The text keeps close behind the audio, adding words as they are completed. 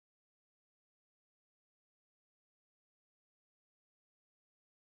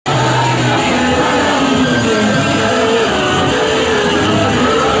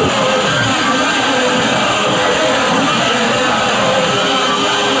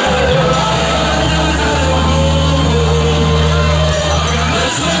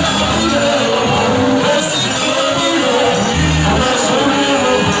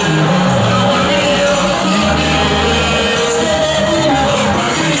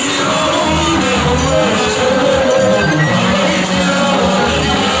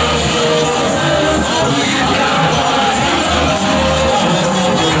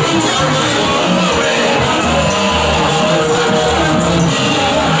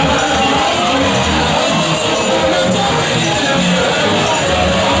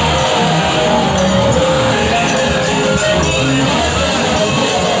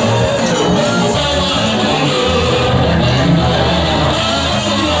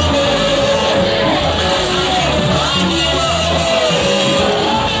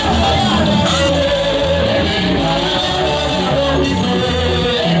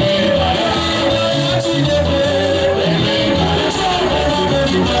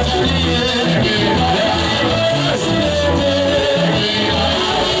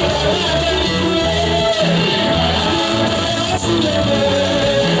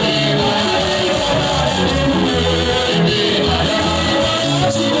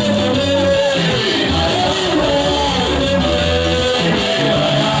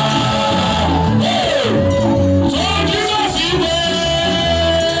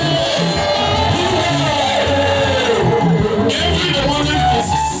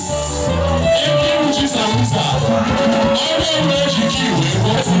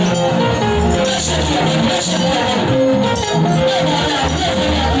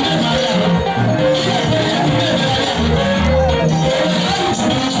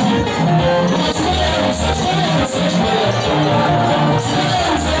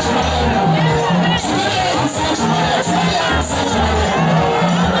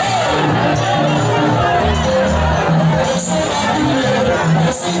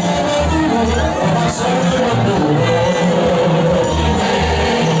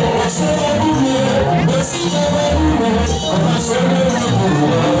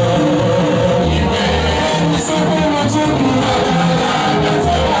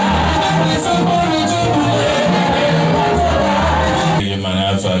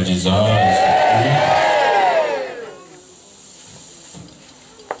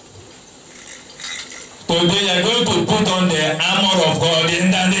Today you are going to put on the armor of God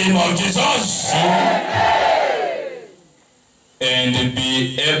in the name of Jesus. And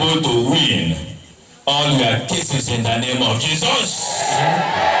be able to win all your cases in the name of Jesus.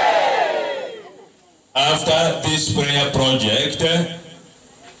 After this prayer project,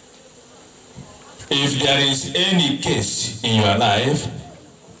 if there is any case in your life,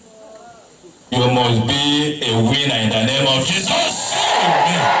 you must be a winner in the name of Jesus.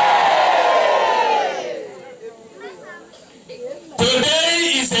 Amen.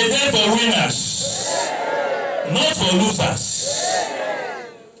 Today is a day for winners, not for losers.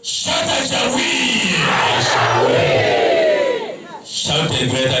 Shout, I shall win. I shall win. Shout a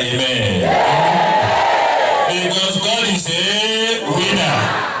greater amen. Because God is a winner.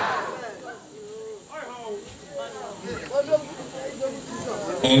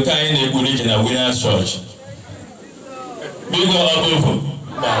 In kind of good in a winner's church. Big up.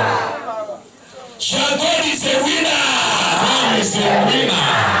 Shout, God is a winner. God is a winner.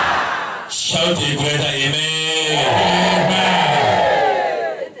 Shout a greater amen. Amen.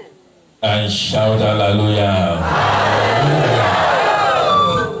 And shout hallelujah.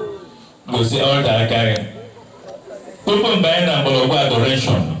 Go see all that guy. People buy number of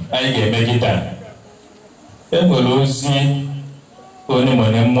adoration. I get make it done. Then we'll see. Only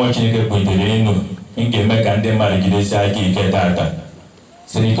when I'm watching the video, you can make and marry the side get that.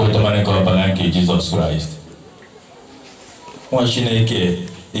 Send it to the man called Jesus Christ. Watching a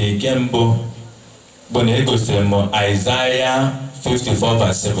Gembo Bonego Semo Isaiah 54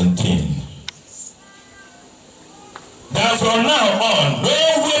 verse 17. That from now on, no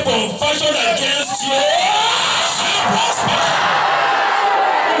weapon fashioned against you shall prosper.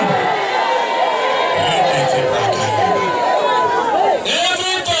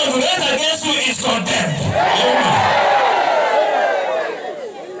 Every tongue raised against you is condemned.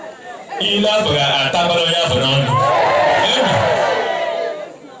 Il a fait un tabac for none.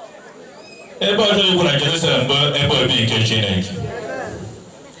 Everybody will Jerusalem, but everybody being kitchen.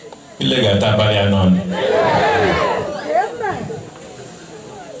 Il a got tabac none.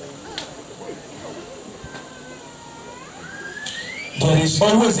 There is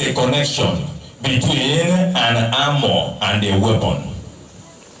always a connection between an armor and a weapon.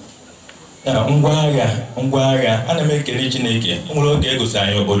 Ngwaga, ana make a chineke, Ungoke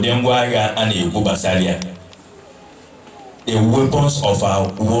Gusayo, Bodengwaga, and Yubasalia. The weapons of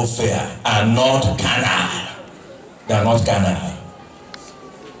our warfare are not carnal. They are not carnal.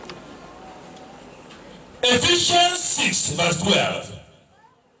 Ephesians 6 verse 12.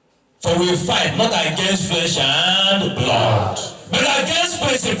 For we fight not against flesh and blood, but against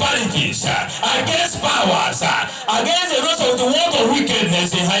principalities, against powers, against the rest of the world of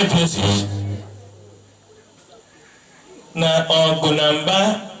wickedness in high places. Na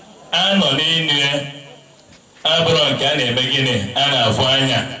ogunamba anolini abro nke na emegini ana afu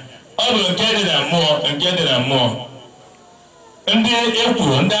anya obu nke dị na mmụọ ndị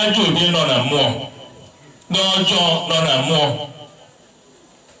ekwuru ndị ajọ obi nọ na mmụọ ndị ọjọọ nọ na mmụọ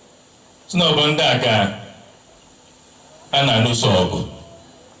sinobu ndị aka ana anụso ọgụ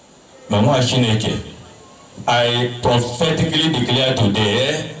ma nwa Chineke. I prophetically declare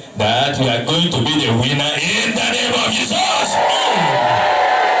today that we are going to be the winner in the name of Jesus.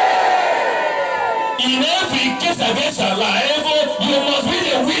 In every case against your life, you must be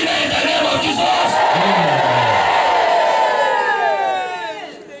the winner in the name of Jesus.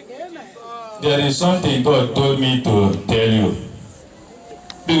 There is something God told me to tell you.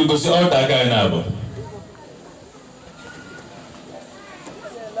 Because all that guy now.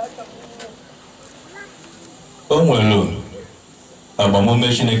 Onwelo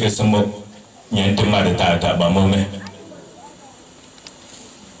abamume Chineke simo nyente mmadụ tata abamume.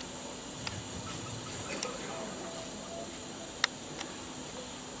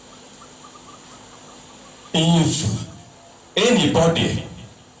 If anybody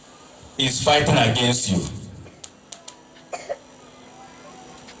is fighting against you,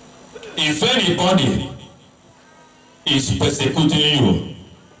 if anybody is persecuting you,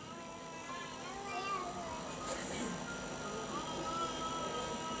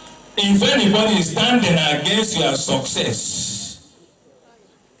 if anybody is standing against your success,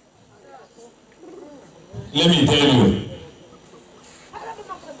 let me tell you,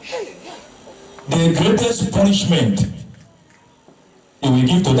 the greatest punishment you will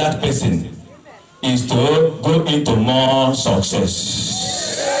give to that person is to go into more success.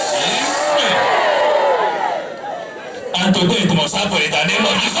 And today it must happen in the name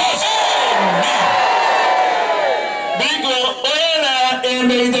of Jesus. Because all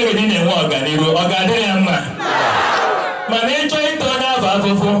emegide within a walk and you are man, enjoy to have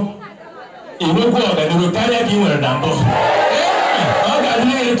you will walk and you will carry you a number.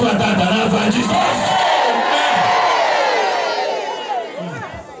 To attack and Jesus.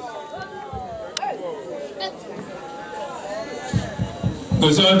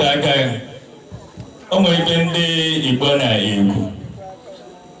 Because all that guy, even the Ibona Ibu.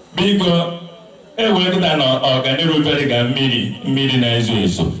 Because every time I can do very good meeting as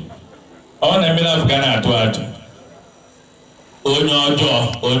well. On a middle of Ghana to add. On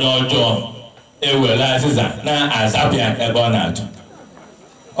your jaw, it will last now as happy as a bonnet.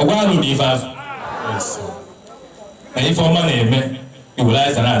 Why would you have? Yes. And if for money, you will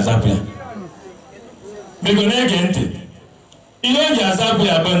ask an Azapia. Because again, you don't just have to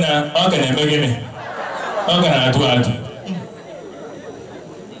happen now. How can I begin it? How can I do it?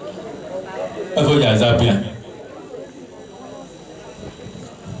 I thought Azapia.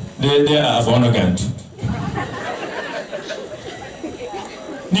 They are for no count.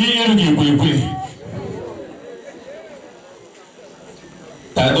 Ni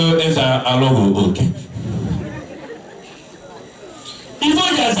Tado is a logo, okay. If you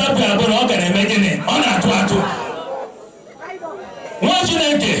just have to happen, how can I make it on a twat? What you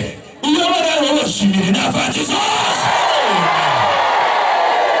like? You know what I was shooting enough at Jesus.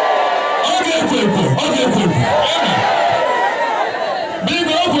 Okay, quick. Big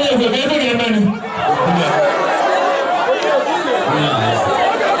over, every man.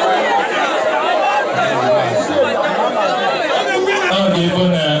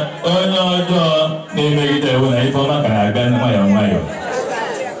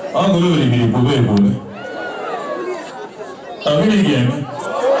 I'm going to be able again.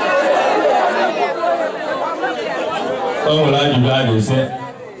 Oh, like you guys said,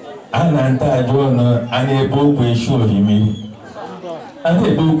 I'm unable to show him.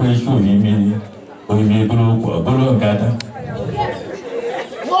 Unable to show him. We may blow gather.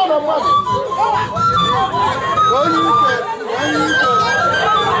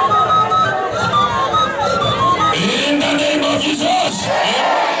 In the name of Jesus.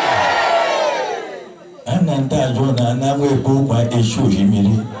 Ananta Jona Nawe Book a show him.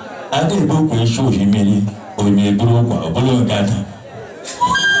 I did book a show him. We may blow gather.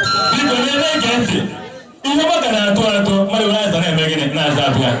 People never get it. You know what I told my wife and I making it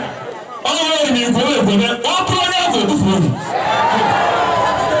Nazapia. Oh, you go, what pronoun to food?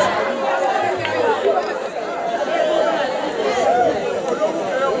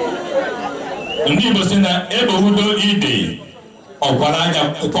 People say that every who don't eat day or what I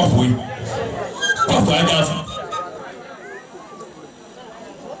got coffee. Coffee I got.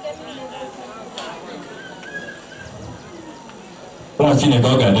 Watching a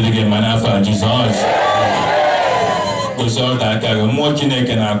dog and the man after Jesus. Because all that I am watching a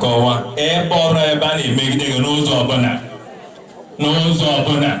can I call one airborne a bunny making a nose opener. Nose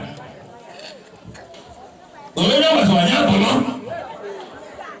opener. Whoever was one apple.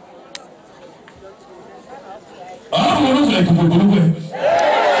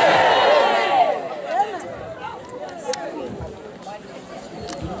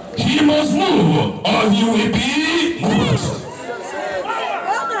 He must move, or he will be moved.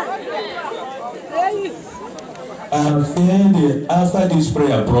 After this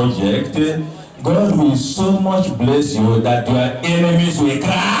prayer project, God will so much bless you that your enemies will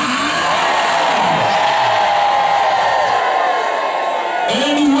cry.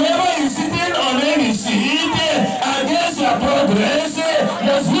 And whoever is sitting on any seat against your progress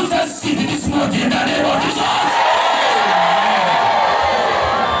must lose that seat this morning in the name of Jesus.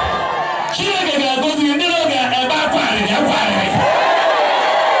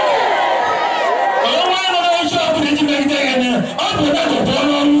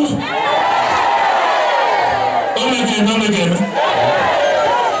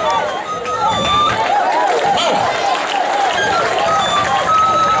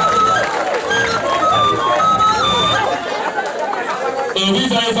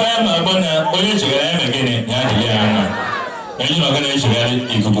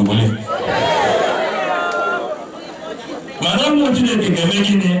 Madam, what you think they're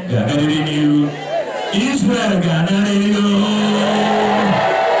making it? Israel, Ghana,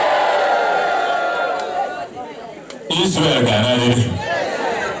 Israel, Ghana.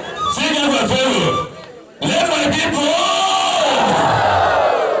 Sing up a fellow. Let my people.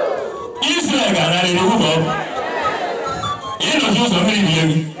 Israel, Ghana.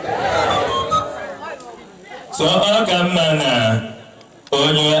 mana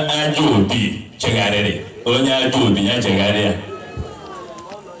onye ajọ obi chegharịrị onye ajọ obi ya chegharịa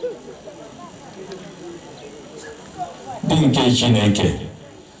dị nke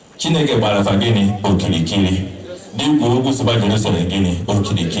Chineke gbara fa gịnị okirikiri dịkwa ogwu sịba Jerusalem gịnị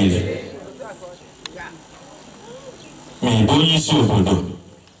okirikiri ma ị bụ onye isi obodo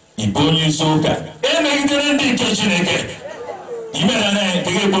ị bụ onye isi ụka emegidere ndị nke Chineke imere na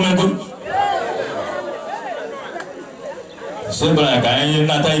nke ga-ekpomego sebara ka anyị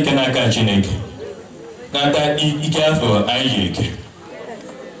nata ike n'aka Chineke nata ike afọ anyị ji eke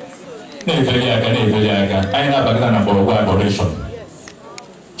na-efeli aka anyị na-abagara na mgbọrọgwụ adoration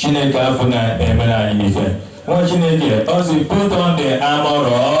Chineke afọ na-emere anyị ife nwa Chineke also put on the armor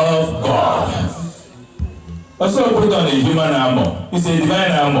of God. Also put on the human armor. It's a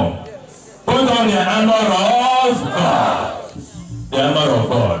divine armor. Put on the armor of God. The armor of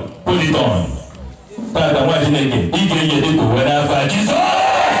God. Put it on. Tata nwa Chineke ige dịka uwe n'afọ Jesus.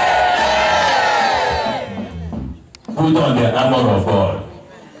 Put on the armor of God.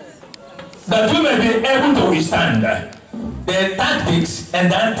 That you may be able to withstand the tactics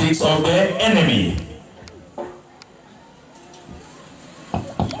and antics of the enemy.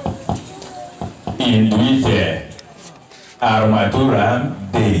 Induite armatura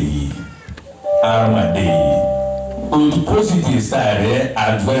Dei. Arma Dei. Ut positi stare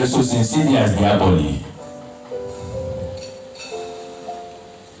adversus insidias diaboli.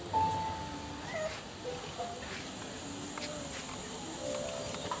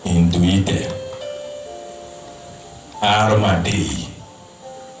 Induite arma Dei.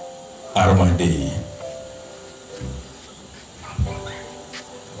 Arma Dei.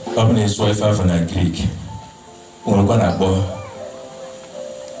 Open wife from a Greek. We're gonna go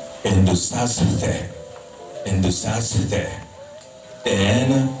endosasite.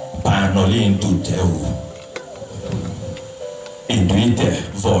 Then panoli into teu. Induite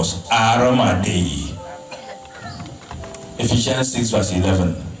vos arma Dei. Ephesians 6 verse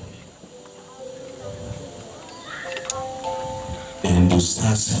 11.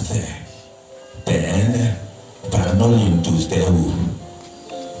 Endosasite. Then panoli into teu.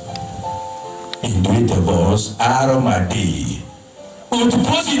 Induite vos arma Dei. Ut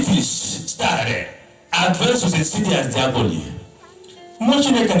positis stare adversus insidias diaboli. Mo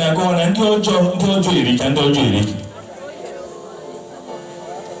Chineke na-agụ na ndị ọjọọ erika ndị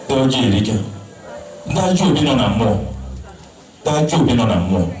ajọ obi nọ na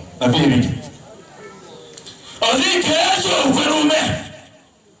mmụọ na be erika ọzọ ike ajọ okwere ume.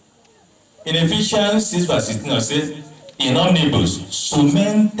 In Ephesians 6 verse 16 it says in omnibus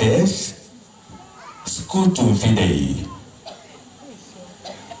sumentes scutum fidei.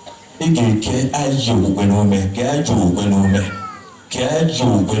 Ike ajọ okwukwe n'ume ke ajị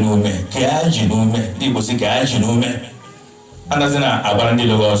n'ume ndị Igbo si ka ajị n'ume anaghị na-agbara ndị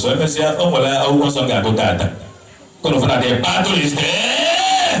lụrụ ọsọ emesịa o nwere akwụkwọ nsọ ga-agụ tata konofana the battle is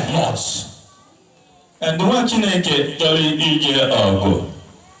there not and nwa Chineke chọrọ ije ọgụ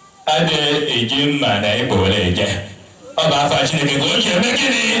adịghị eji mma na ikpo were eje ọ bụ afọ Chineke ka o ji eme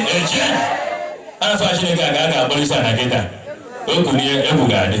gịnị eje afọ Chineke a ga-agbarịsa na kịta o kunie egwu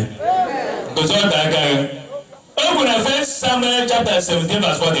ga-adị gosi ọta aka ya. Open a 1 Samuel chapter 17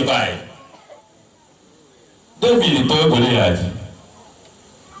 verse 45. David told Goliath,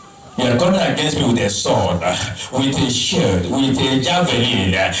 you are coming against me with a sword, with a shield, with a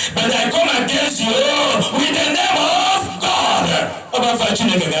javelin, but I come against you with the name of God. Oba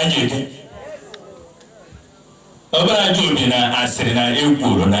Chineke ga-ajike. Oba Jobi na asịrị na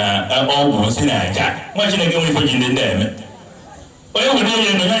ekwuru na ọgwụ si na aja. Nwa Chineke nwere ife ji ndị eme. Onye nwere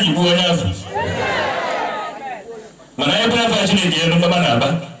ihe nọ ya jigbu onye afọ. Mana ebe afọ Chineke elu mama na-aba.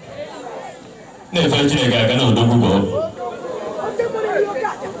 Na-efe Chineke aka na odogwu bụ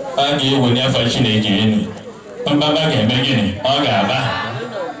a ga-ewenye afọ Chineke elu. Mbaba ga-eme gịnị? Ọ ga-aba.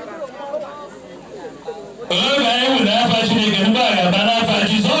 Ọ ga-ewu na afọ Chineke elu a ga-aba n'afọ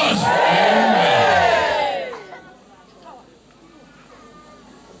Jizọs.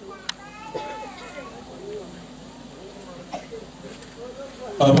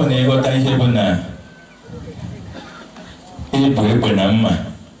 Ọ bụ na ịghọta ihe bụ na ịbụ ekwe na mma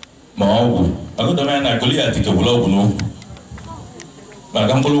ma ọgwụ agụdọm ya na Goliath kewuru ọgwụ n'okwu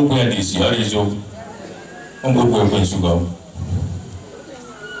maka mkpụrụ okwu ya dị isi ọrụ eziokwu okwu ekwensu gọọ.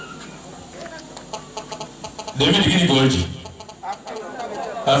 David gịnị ka o ji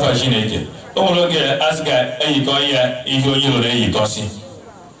afọ Chineke o nwere oge asị ga-eyikọ ya ihe onye lụrụ eyikọsi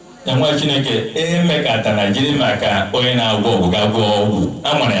na nwa Chineke emekata na jiri maka onye na-agwọ ọgwụ ga-agwọ ọgwụ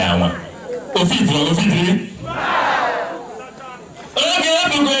amara ya anwa ofitiri oge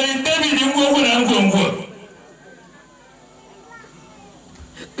ebugoro David ngwongwo na ngwongwo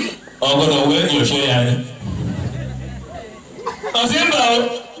Ogodo we yo share yani. Osimba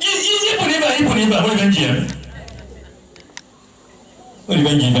ipuniba mo benji em. Mo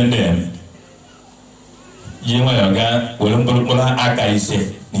benji vendem. Yema yoga wolumbola aka ise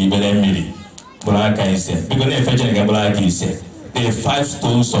ni bele mmiri. Bola aka ise. Because na efeje ga bola aka ise. The 5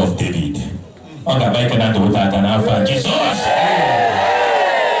 stones of David. Oga baika na do tata na fa Jesus.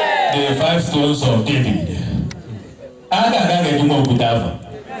 The 5 stones of David. Aga ga du mo kutafa.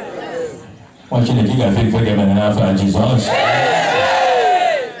 Watching the king of faith for given enough for Jesus.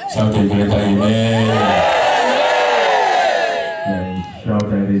 Shout a greater amen. Shout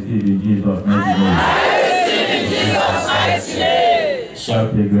and receive in Jesus' mighty name. Shout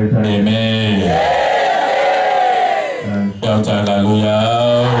a greater amen. And shout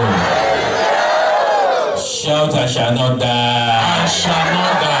hallelujah. Shout I shall not die. I shall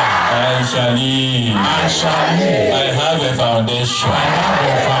not die. I shall live. I shall live. I have a foundation. I have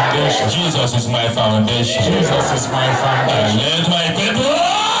a foundation. Jesus is my foundation. Jesus is my foundation. I led my people.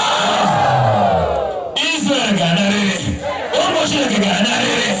 Israel Ganare. Omosheke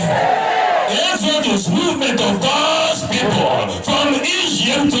Ganare. Exodus movement of God's people from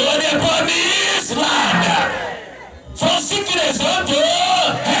Egypt to the promised land. From sickness unto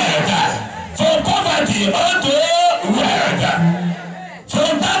health. From poverty unto wealth.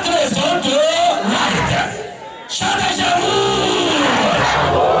 From darkness unto light. Shada Shamu.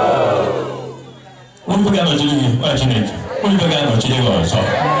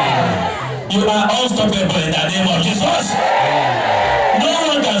 You are unstoppable in the name of Jesus. No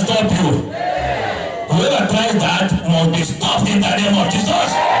one can stop you. Whoever tries that must be stopped in the name of Jesus.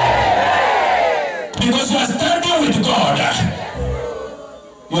 Because you are standing with God.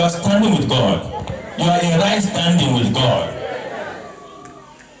 You are standing with God. You are in right standing with God.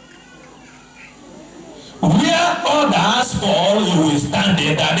 Where others fall, you will stand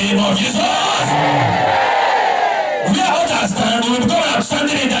in the name of Jesus. Where others stand, you will become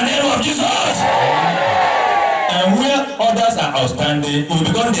outstanding in the name of Jesus. And where others are outstanding, you will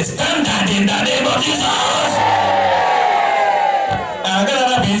become the standard in the name of Jesus. I'm going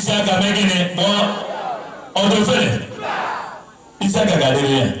to be making it more auto-filling.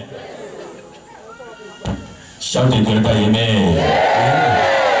 Shout it greater amen.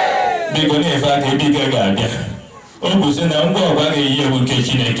 Because if I can be gaga, Obusena ngwa ga yiye nke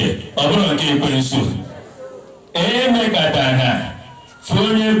Chineke. Oburu nke ekwensu. Emekatana.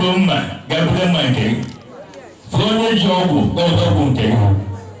 Fonye bomma gabule manke. Fonye jogu godogu nke.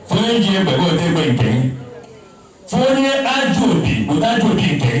 Fonye jebe godegbe nke. Fonye ajobi godajobi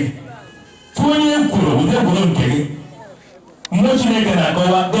nke. Fonye kuro godeguro nke. The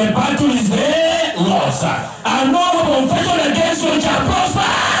battle is there, lost. And no weapon fashioned against you shall prosper.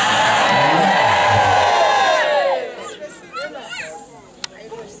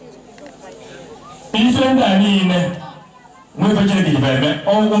 Even I mean, we fashioned the development,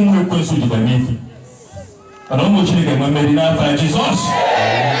 all one will pursue the meeting. And almost you can remember enough for Jesus.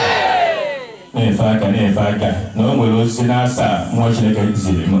 If I can, no one will see us, much like a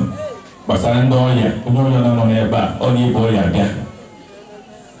zillion. Basandoya, no, only boy, only boy,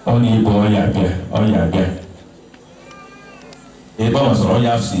 oh, yeah. If I was all you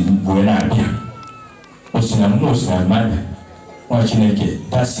have seen, Buenabia, was in a Muslim man. Watching again,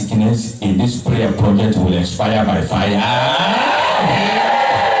 that sickness in this prayer project will expire by fire.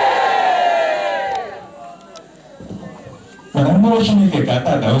 But I'm watching a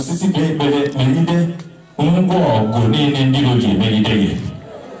kata that was sitting there, Melide, Ungo, Gonin, and Dilogi, Melide.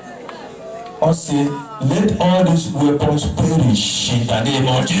 Or say, let all these weapons perish in the name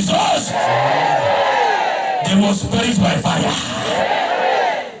of Jesus. They must perish by fire.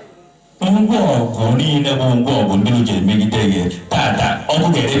 Ungo, Gonin, and Ungo, Dilogi, Melide, Tata,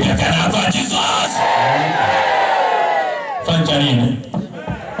 Obuge, Canava, Jesus. Fanchanin.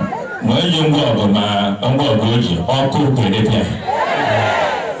 No, you go, my Ungo Goji, or cook a reply.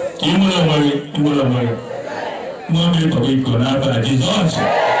 Immunomary. No people will go now, Jesus.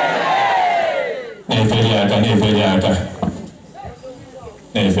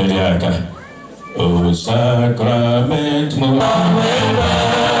 Nefeliaka. O sacrament, O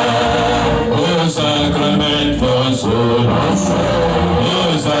sacrament, O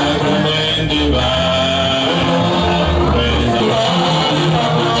sacrament divine. Praise the Lord.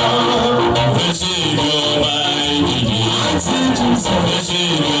 Receive your mighty gifts.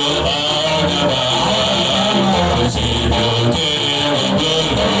 Receive your honor. Receive your King of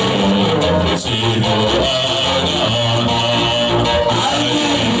glory. Receive your honor.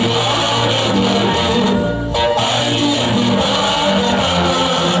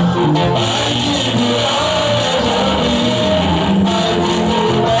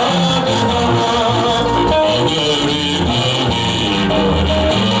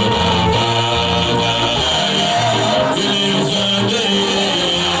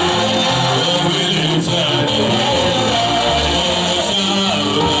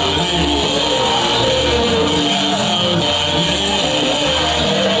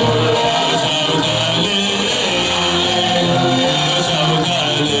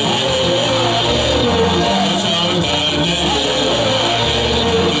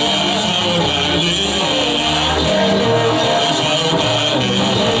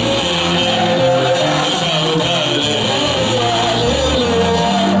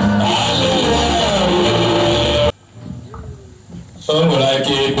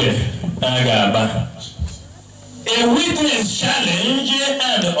 energy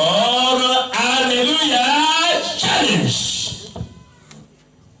and all, hallelujah, challenge.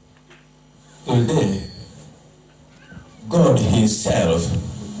 Today, God Himself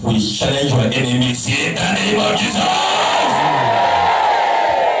will challenge your enemies in the name of Jesus.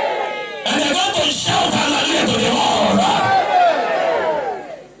 And they're going to shout hallelujah to the world.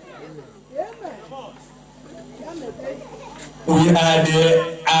 We are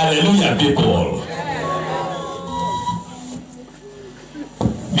the hallelujah people.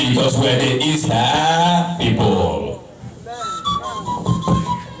 Because we're the Easter people.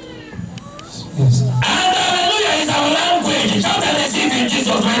 Yes. And hallelujah is our language. Shout and receive in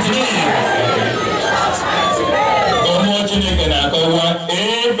Jesus' mighty name. Omo Chineke na-akọwa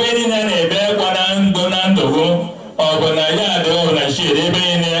ebe niile na-ebe kwa na ndụ na ndụgụ ọ bụ na ya adịghị na shiri ebe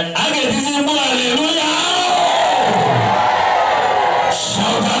niile a ga-etizi mkpu hallelujah.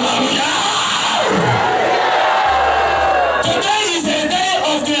 Shout hallelujah. Today is a day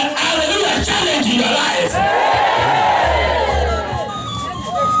of the hallelujah challenge in your life.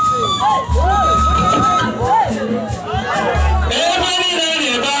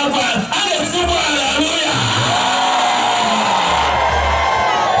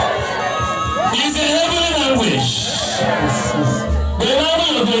 It's a heavenly language. The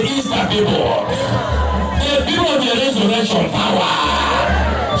language of the Easter people. The people of the resurrection power.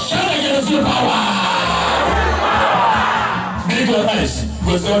 Shout against the power. Because nice.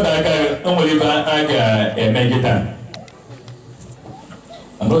 Because all that guy don't believe I can make it done.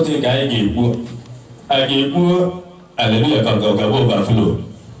 I'm not saying I give you. I give you. Hallelujah, come overflow.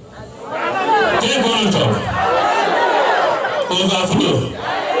 Take on top. Overflow.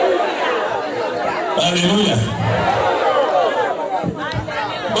 Hallelujah.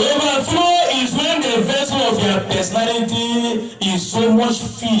 Overflow is when the vessel of your personality is so much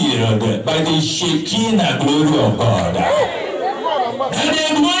filled by the Shekinah glory of God. And the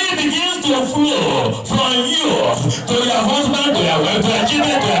glory begins to flow from you to your husband, to your wife, to your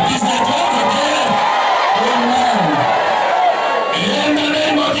children, to your business, to everything. Amen. In the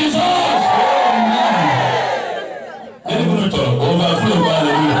name of Jesus. Amen. Then we're going to talk overflow.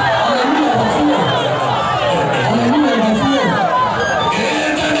 Hallelujah.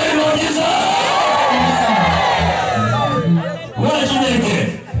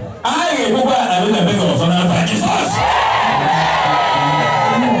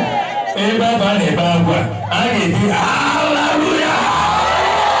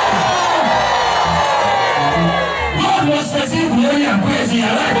 God must receive glory and praise in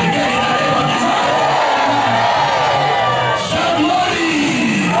your life again in the name of Jesus. Shout glory,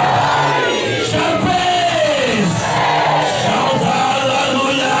 shout praise, shout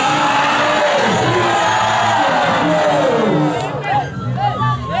hallelujah.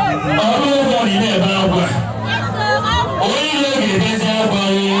 Ọlọ́run ilé ẹ̀bá ọgbà, orílẹ̀-èdè tí a gbọ́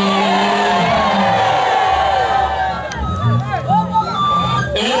yìí.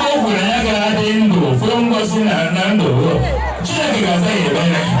 Nando, Chineke ga-aza ya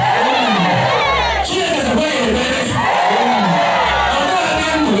ebere. Chineke ga-agba ya ebere. Ọ na-adị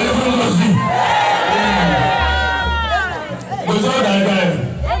ndụ efu ngozi. Gozi ọ ga-aga ya.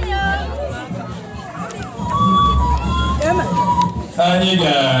 Anyị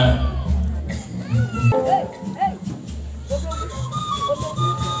ga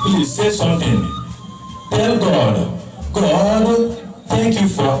please say something. Tell God, God, thank you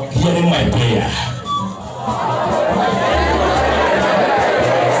for hearing my prayer.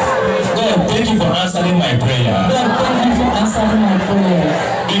 God, thank you for answering my prayer. God, thank you for answering my prayer.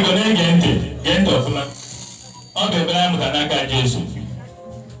 Because they get of me. On the ground, can I catch Jesus?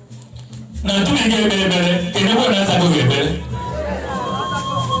 Now, to me, get better. Can you go and answer the better?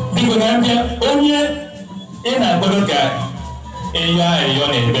 Because I'm here only in a Boloka. You are a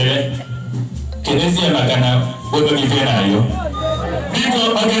young better. Can you see a Macana? What do you feel now? Because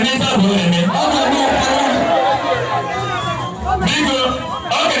organizer will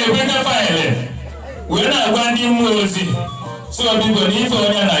okay, bring the file. We're not going to move. So people need to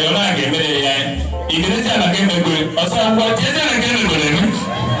know that you're not getting it. You can tell again the good. Or some what is it again the good?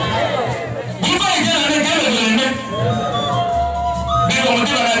 If I get again the good, because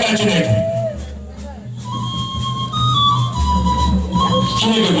what I got you. She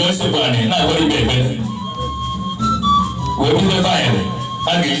goes to Bunny, not what he baby. We'll be the file.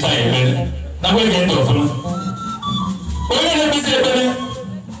 I'll get fire. Now we'll get off. We're going to be separate.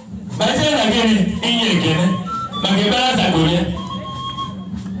 But then again, again, Magabas Agoria.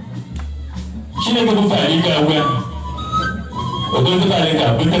 She never go find you well. Or go to find a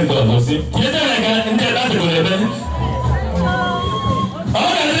good and see. Yes, I got in there. That's a good event. Oh, I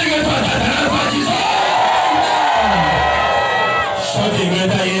think it's what I something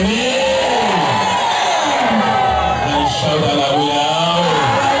greater in me. And shout hallelujah.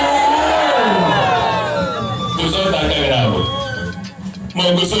 To shout that now.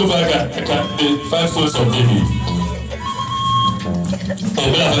 The 5 souls of David.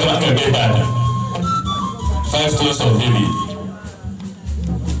 Five stones of David.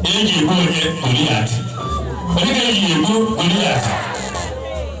 Eji Ebu Goliath. Onye Eji Ebu Goliath.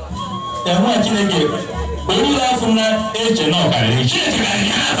 Ya nwa Chineke. Onye afọ na eche na ọkarịrị. Chineke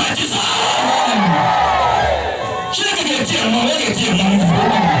ga-enye n'afa Jizọs. Chineke ga-eti mmụọ, ga-eti mmụọ.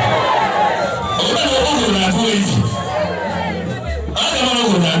 Ọbụna na ọgbọ hụrụ na-atụ ezi. Ọ ga-ama na ọ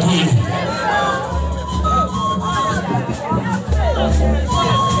hụrụ na-atụ ezi.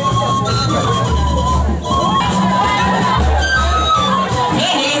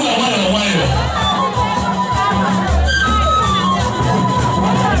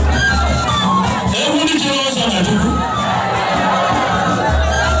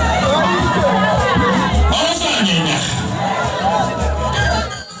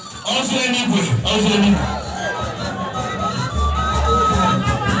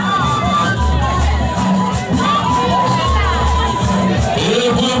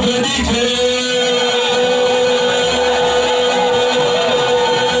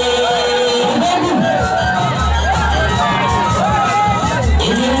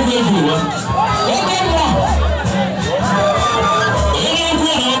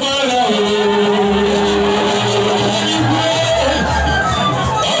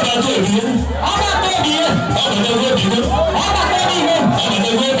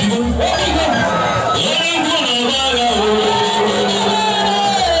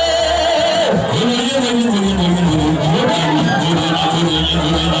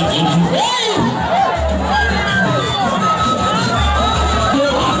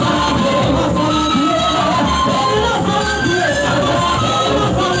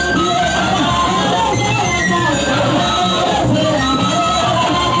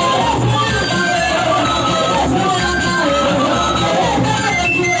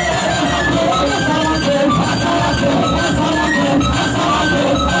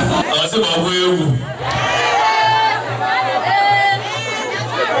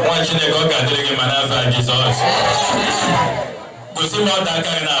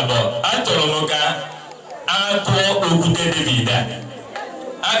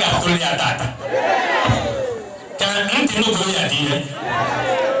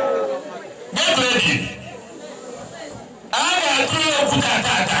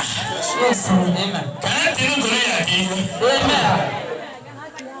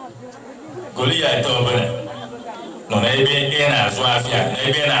 Goliath ọbụla nọ n'ebe ị na-azụ afịa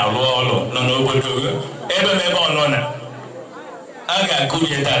n'ebe ị na-alụ ọrụ nọ n'obodo ebe ọ nọ na a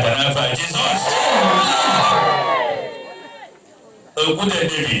ga-akụrie tata n'afọ Jizọs. Okwute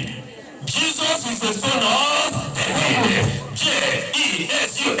David. Jesus is the stone of David.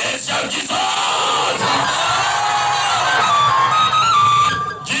 J-E-S-U-S, shout Jesus.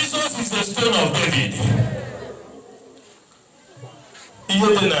 Jesus is the stone of David. Ihe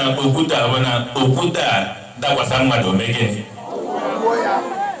dị na okwute a bụ na okwute a dakwasa mmadụ omegịnị.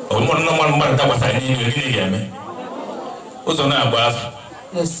 Mmadụ dakwasa n'ime gịnị ga-eme? Ụzọ na-agba afọ.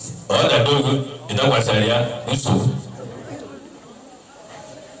 Ọ dadogo ịdakwasara ya nsogbu.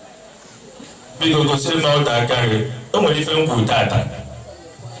 Biko gosiri m ọta aka gị. O nwere ife mkpu tata.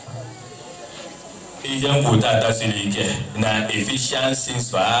 Ihe mkpu tata siri ike na Ephesians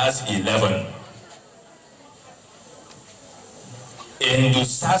 6:11.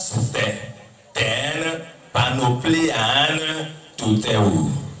 Endusaste ten panoplian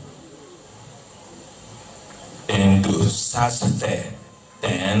tuteu. Endusaste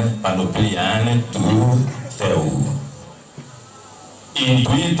ten panoplian tuteu.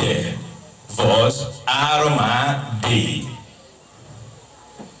 Induite vos arma Dei.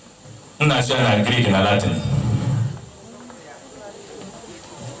 National Greek na Latin.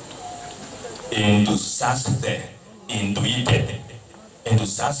 Endusaste, induite.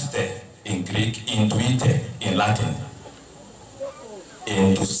 Endusaste in Greek, induite in Latin.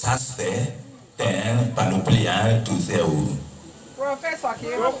 Endusaste ten panoplian tuteu.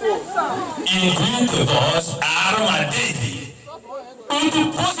 Induite vos arma Dei.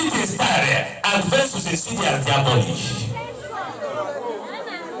 Untuk positive stare adversus insidias diabolici.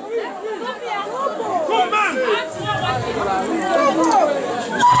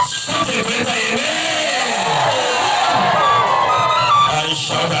 Shout greater amen. And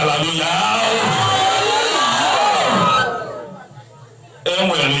shout hallelujah.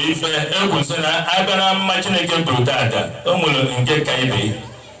 Enwere ife egwusina abịara mma Chineke bụrụ tata. O nwere nke ka ibe.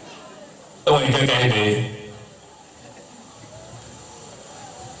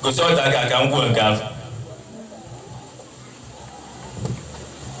 Go so that I can go and have.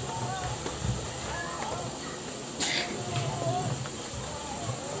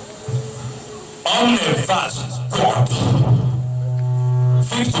 On the vast God,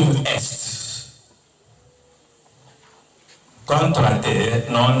 15 est, contra te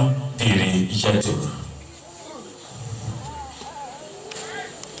non dirigetur.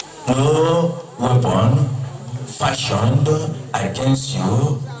 No weapon fashioned against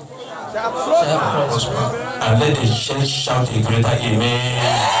you shall prosper. And let the church shout a greater amen.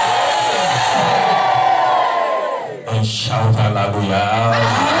 And shout hallelujah.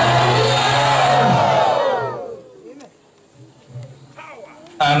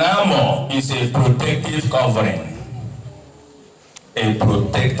 An armor is a protective covering. A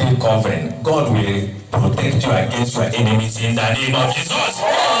protective covering. God will protect you against your enemies in the name of Jesus.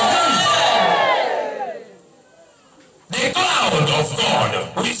 The cloud of God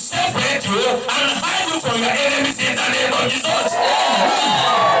will separate you and hide you from your enemies in the name of Jesus.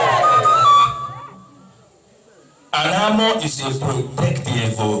 An armor is a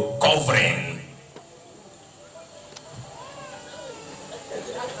protective covering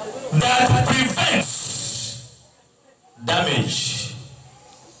that prevents damage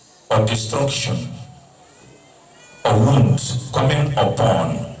or destruction or wounds coming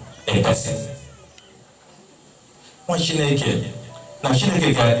upon a person. One Chineke, now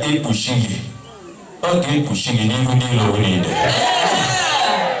Chineke can a pushing, okay, pushing in even over it.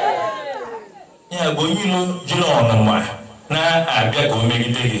 Yeah, but you know, you know, no, now I get to make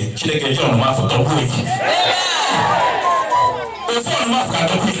it. Chineke, John, my for the week. Before the mouth got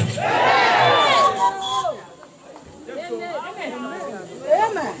to be.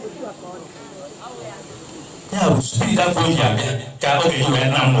 Yeah, we speak that for you. Can't okay, you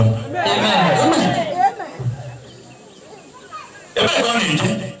and now. Amen. The big on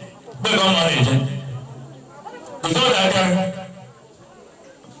agent, big on agent. Without that,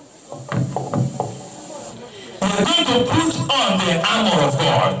 we are going to put on the armor of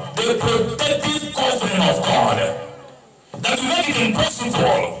God, the protective covering of God, that will make it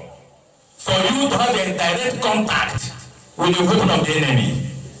impossible for you to have a direct contact with the weapon of the enemy.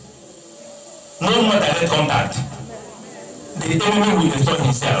 No more direct contact. The enemy will destroy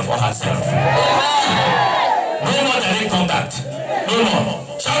himself or herself. No more direct contact. No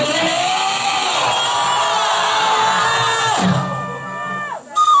more. Shout no more!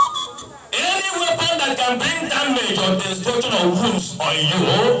 Any weapon that can bring damage or destruction or wounds on you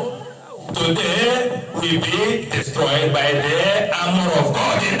today will be destroyed by the armor of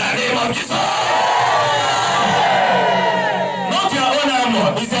God in the name of Jesus. Not your own armor,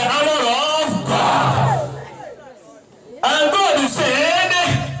 it's the armor of God. And God said,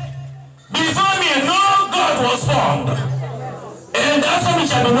 before me no God was formed. And that's we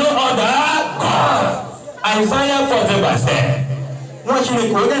shall be no other God. Isaiah 40 verse 10. What you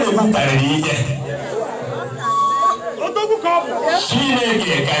make the book carry?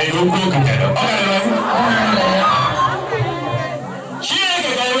 Chineke carry the book carry. Chineke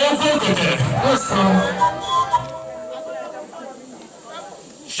carry the book carry.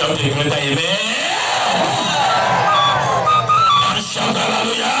 Shout a greater amen. And shout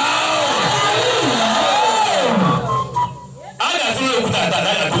hallelujah.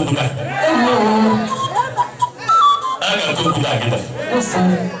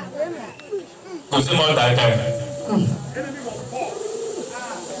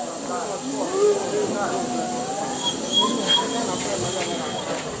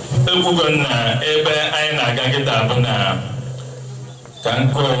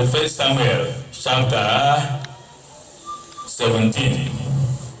 First Samuel chapter 17.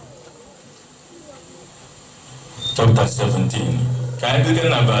 Chapter 17. Can I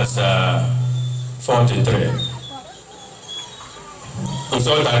begin at verse 43?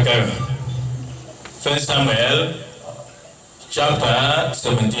 First Samuel chapter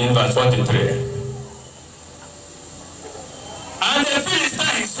 17 verse 43. And the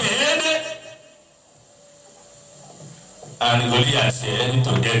Philistines said, and Goliath said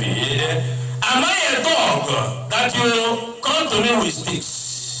to David, am I a dog that you come to me with sticks?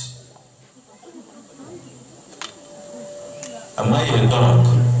 Am I a dog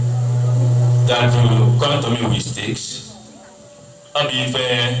that you come to me with sticks? I'll be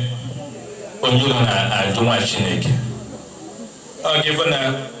fair when you don't have too much in it. I'll give an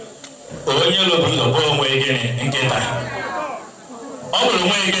when you look at the bone way again and get that. I will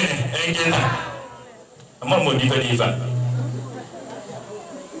way again and get that. I'm not more different.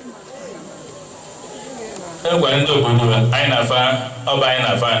 When to go to Ainafa or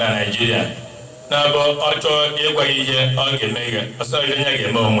Bainafa in Nigeria, na bo ocho yegwa ihe o ga-emeghe ọsọ ihe nya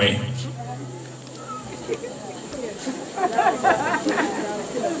ga-eme onwe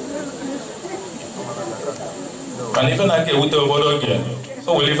mana ife na-aka ewute ụfọdụ oge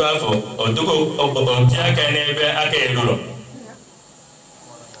o were ife afọ otuko oji aka n'ebe aka eruru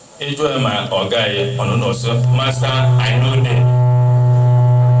ịjụ ya ma ọ gaghị ọnụ n'ọsọ Master I know them.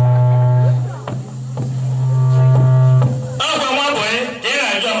 Ọgwa nwa boy ka ị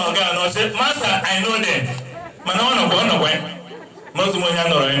na-ajụ ma ọ gaghị n'ọsọ Master I know them. Mana ọ nọkwa mọzụ m onye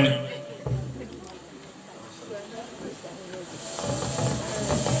nọrọ nri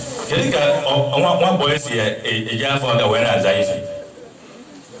kedu ka nwa boy si eji afọ ọga wee na-aza ife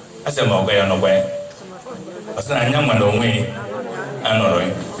asị ma ọga ya nọkwa ya ọ sị na anya mmadụ onwe anọrọ ya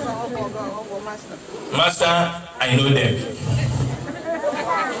Master, I know them.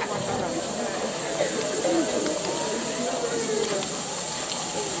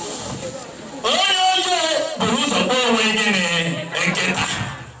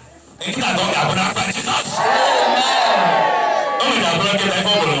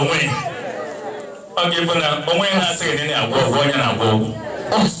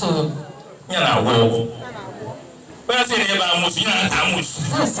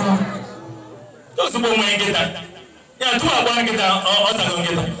 Those people may get that. Yeah, two are going to get that, or other going to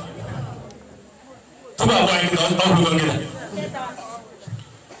get that. Two are going to get that, or going to get that.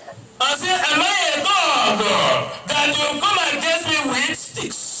 I said, am I a dog that you come against me with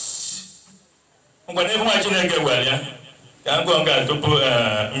sticks? I'm going to never watch you get well, yeah? I'm going to put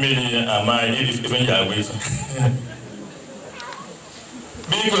me and my even your with.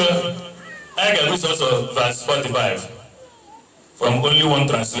 Because I got this also verse 45. From only one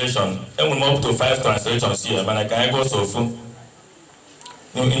translation, and we move to 5 translations here. But I can go so full.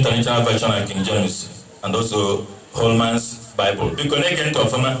 New International Version and King James, and also Holman's Bible. We connect to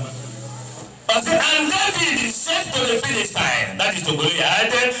Fama. And David said to the Philistine, that is to Goliath,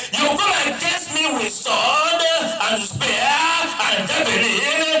 you come against me with sword and spear and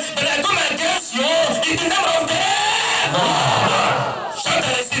javelin, but I come against you in the name of God. Shout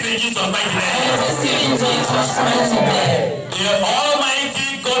and receive in Jesus' mighty name. Receive in Jesus' mighty name. The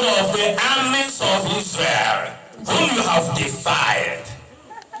Almighty God of the armies of Israel, whom you have defied.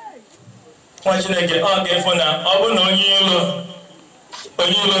 Watching again, okay, for now, I will know you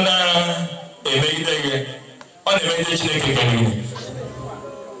na emegide on the meditation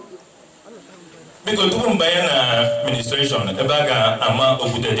because to buy an administration about ama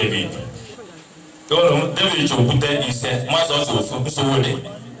obude David. David Chobute is a master so because all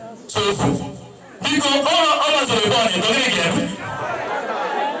of the body don't again.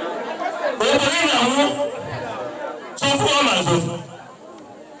 So for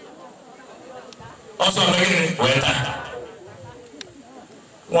also again weta.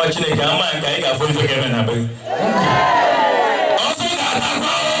 Watching a gamma and I got for you again. Also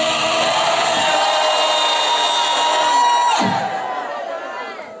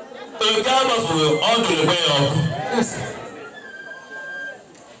the gamma for all the way of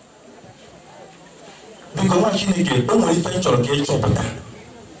because watching again, only venture get chopped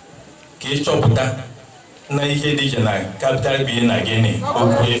na ihe dị na capital being again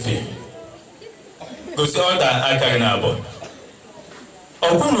okwu efe gosi ọda aka na abụọ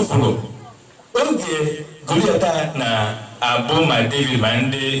ọkwụrụ fụrụ oge Goliath na abụ ma David ma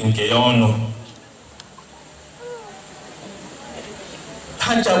ndị nke ya ọnụ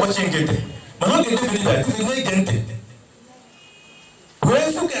ha ncha agbachi nkịtị mana oge David na-ege ntị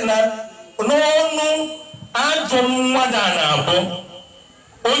wee fụke na n'ọnụ ajọ mmadụ a na-abụ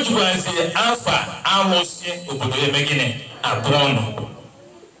o jikwazi afa alụsị obodo eme gịnị abụọ ọnụ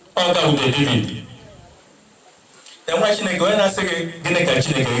ọ ga-ude David enwe Chineke onye na-asị gị gịnị ka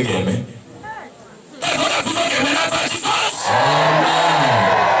Chineke ga-eme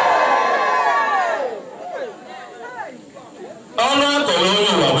ọnụ akọrọ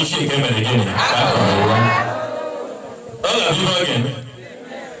onye ụwa bụ Chineke mere gịnị ọ ga-abụ ihe ọ ga-eme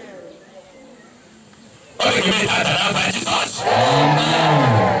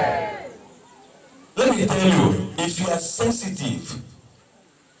Let me tell you, if you are sensitive,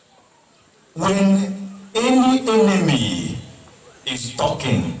 when any enemy is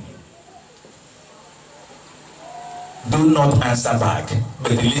talking, do not answer back,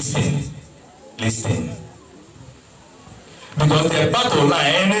 but listen. Because the battle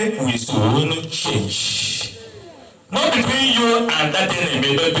line will soon change. Not between you and that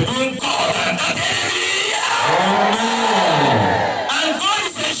enemy, but between God and that enemy. Amen. And God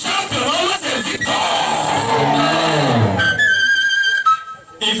is a champion, always a victor. Amen.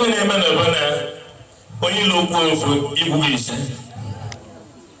 Even a man when you look over, you will say,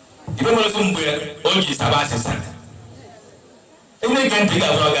 Ibe mo so mgbe oji saba asesa. Ene gen piga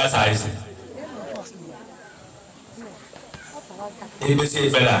vloga size. Ebe se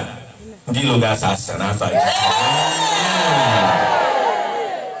bela di loga sasa na fa.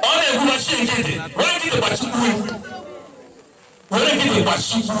 Ole ku ma shi nkete. Wọ́n kite pa chukwu. Wọ́n kite pa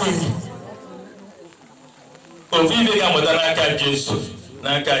chukwu. Ovive ga mụta n'aka Jesu,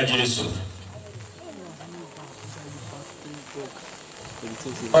 n'aka Jesu.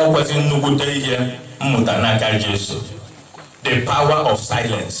 Ọ kwesịrị nnukwute ihe mmụta n'aka Jesu. The power of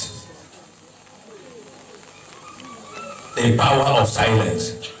silence. The power of silence.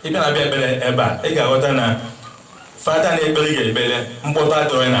 Ị bịa na-abịa ekpere ebe a, ị ga-aghọta na fada na-ekpere ga-ekpere mkpọtụ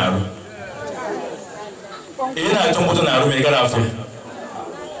atọrọ n'arụ. Ị na-achọ mkpọtụ n'arụ ma ị gara afọ.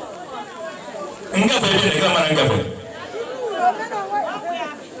 Ngafe ebe na ịga mara ngafe.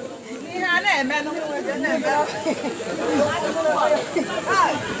 Onye na-eme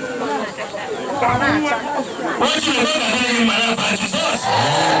na mara afa Jizọs.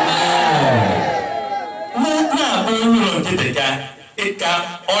 Na-abụ ụlọ nkịtị ka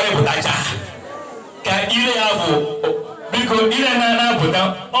ọrịpụtacha ka ire ya bụ biko ire na-apụta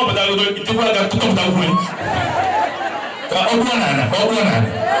ọ pụtagodo itukwu aka tụtụpụta kwuru ka ọ bụrụ n'ala ka ọ bụrụ n'ala.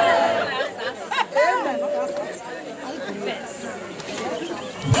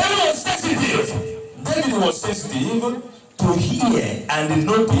 David was sensitive to hear and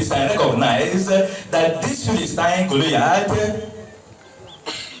notice and recognize that this Philistine Goliath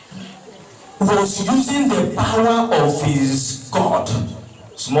was using the power of his God,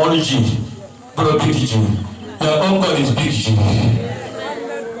 small g, but big G. Your own God is big G.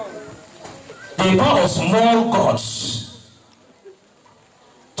 The power of small gods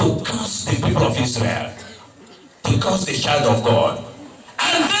to curse the people of Israel, to curse the child of God.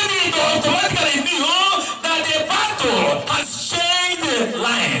 And David automatically knew that the battle has changed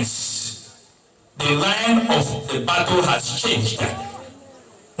lines. The line of the battle has changed.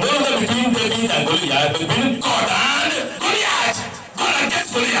 No longer between David and Goliath, but between God and Goliath. God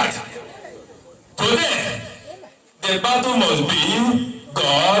against Goliath. Today, the battle must be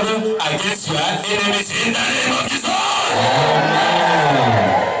God against your enemies in the name of Jesus.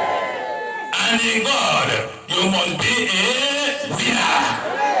 And in God, you must be a winner.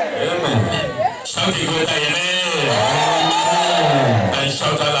 Amen. Shout a great amen. And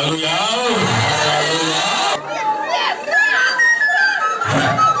shout hallelujah. Hallelujah.